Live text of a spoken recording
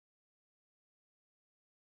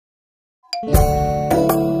I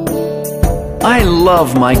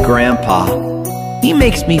love my grandpa. He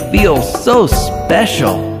makes me feel so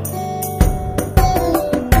special.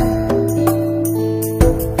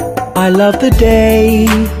 I love the day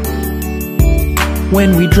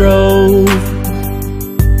when we drove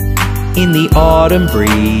in the autumn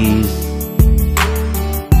breeze.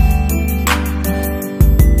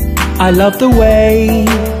 I love the way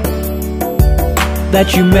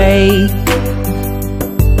that you make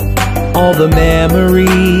all the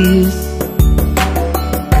memories,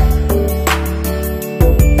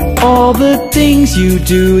 all the things you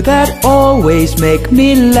do that always make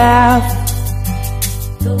me laugh,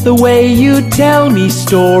 the way you tell me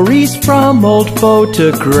stories from old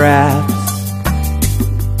photographs.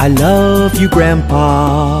 I love you,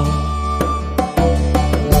 Grandpa.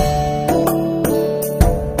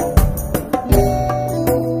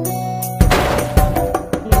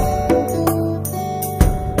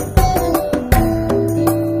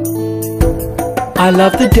 I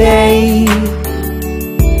love the day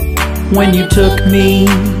when you took me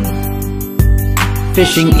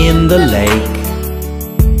fishing in the lake.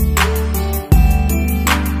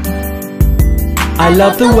 I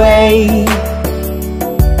love the way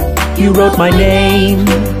you wrote my name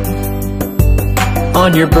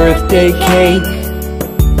on your birthday cake.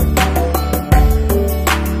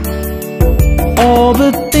 All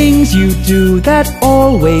the things you do that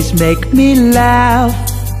always make me laugh,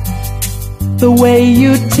 the way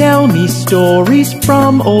you tell me stories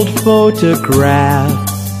from old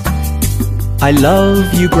photographs. I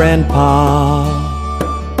love you, Grandpa.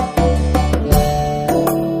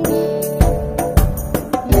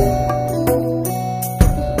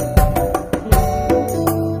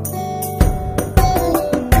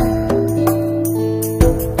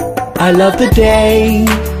 I love the day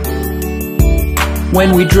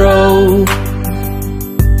when we drove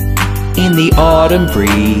in the autumn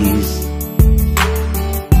breeze.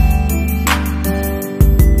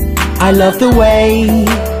 I love the way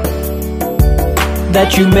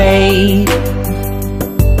that you made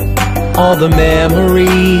all the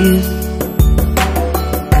memories,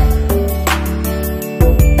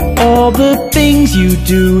 all the things you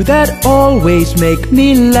do that always make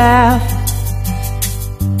me laugh,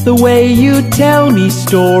 the way you tell me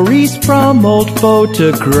stories from old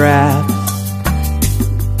photographs.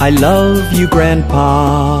 I love you,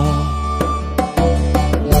 Grandpa.